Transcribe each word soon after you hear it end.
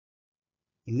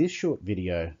In this short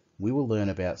video, we will learn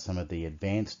about some of the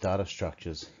advanced data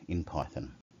structures in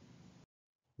Python.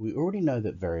 We already know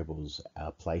that variables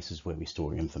are places where we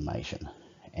store information,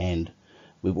 and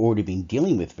we've already been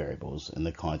dealing with variables in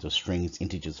the kinds of strings,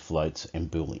 integers, floats, and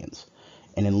booleans.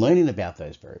 And in learning about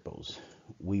those variables,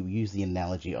 we use the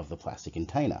analogy of the plastic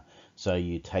container. So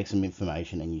you take some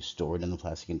information and you store it in the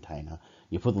plastic container.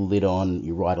 You put the lid on,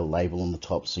 you write a label on the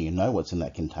top so you know what's in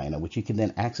that container, which you can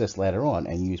then access later on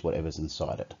and use whatever's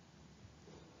inside it.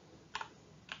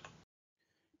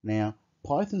 Now,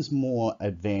 Python's more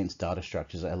advanced data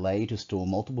structures allow you to store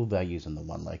multiple values in the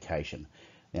one location.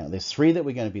 Now, there's three that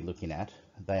we're going to be looking at.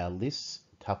 They are lists,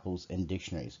 tuples, and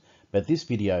dictionaries. But this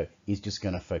video is just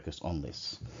going to focus on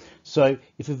lists. So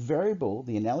if a variable,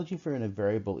 the analogy for a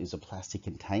variable is a plastic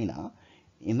container,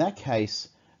 in that case,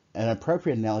 an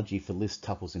appropriate analogy for lists,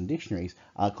 tuples, and dictionaries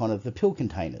are kind of the pill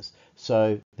containers.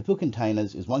 So the pill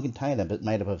containers is one container but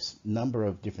made up of a number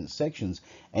of different sections,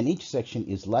 and each section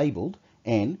is labeled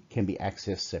and can be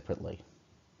accessed separately.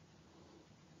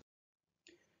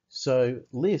 So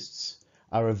lists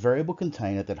are a variable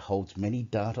container that holds many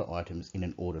data items in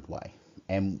an ordered way.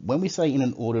 And when we say in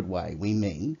an ordered way, we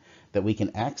mean that we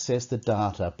can access the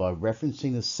data by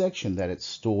referencing the section that it's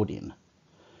stored in.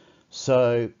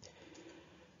 So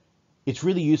it's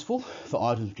really useful for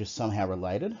items which are somehow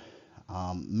related.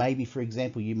 Maybe, for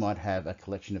example, you might have a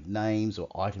collection of names or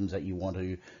items that you want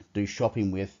to do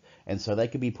shopping with, and so they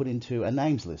could be put into a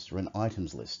names list or an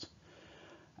items list.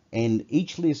 And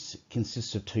each list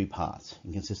consists of two parts.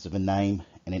 It consists of a name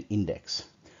and an index.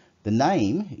 The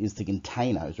name is the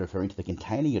container, is referring to the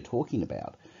container you're talking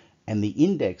about, and the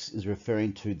index is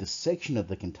referring to the section of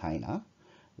the container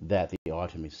that the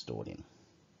item is stored in.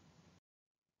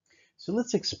 So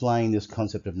let's explain this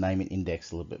concept of name and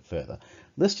index a little bit further.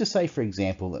 Let's just say, for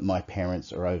example, that my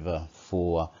parents are over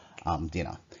for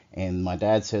dinner, and my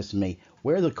dad says to me,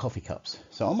 "Where are the coffee cups?"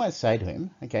 So I might say to him,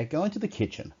 okay, go into the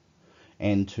kitchen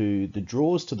and to the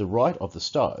drawers to the right of the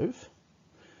stove,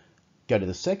 go to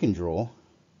the second drawer,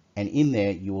 and in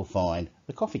there you will find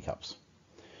the coffee cups.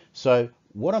 So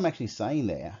what I'm actually saying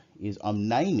there is I'm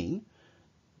naming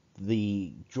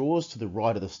the drawers to the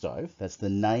right of the stove. That's the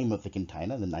name of the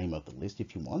container, the name of the list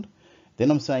if you want. Then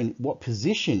I'm saying what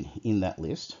position in that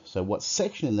list, so what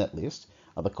section in that list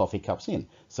are the coffee cups in.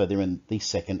 So they're in the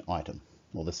second item,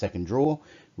 or the second drawer,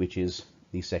 which is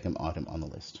the second item on the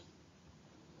list.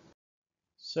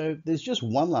 So there's just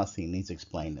one last thing that needs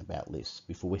explained about lists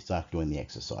before we start doing the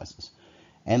exercises,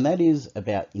 and that is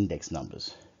about index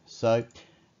numbers. So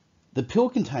the pill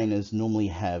containers normally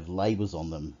have labels on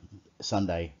them,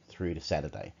 Sunday through to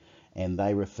Saturday, and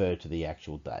they refer to the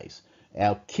actual days.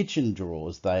 Our kitchen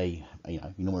drawers, you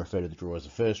normally refer to the drawer as the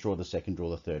first drawer, the second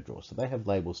drawer, the third drawer, so they have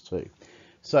labels too.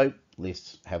 So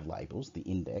lists have labels, the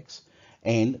index,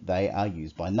 and they are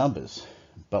used by numbers.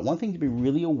 But one thing to be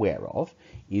really aware of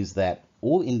is that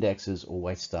all indexes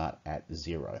always start at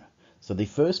 0. So the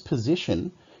first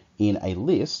position in a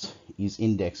list is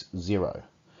index 0.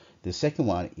 The second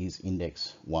one is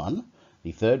index 1.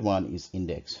 The third one is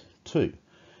index 2.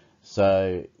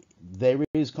 So there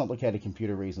is complicated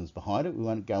computer reasons behind it. We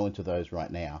won't go into those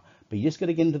right now, but you just got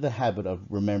to get into the habit of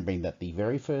remembering that the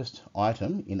very first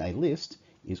item in a list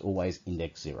is always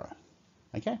index 0.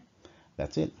 Okay,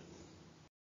 that's it.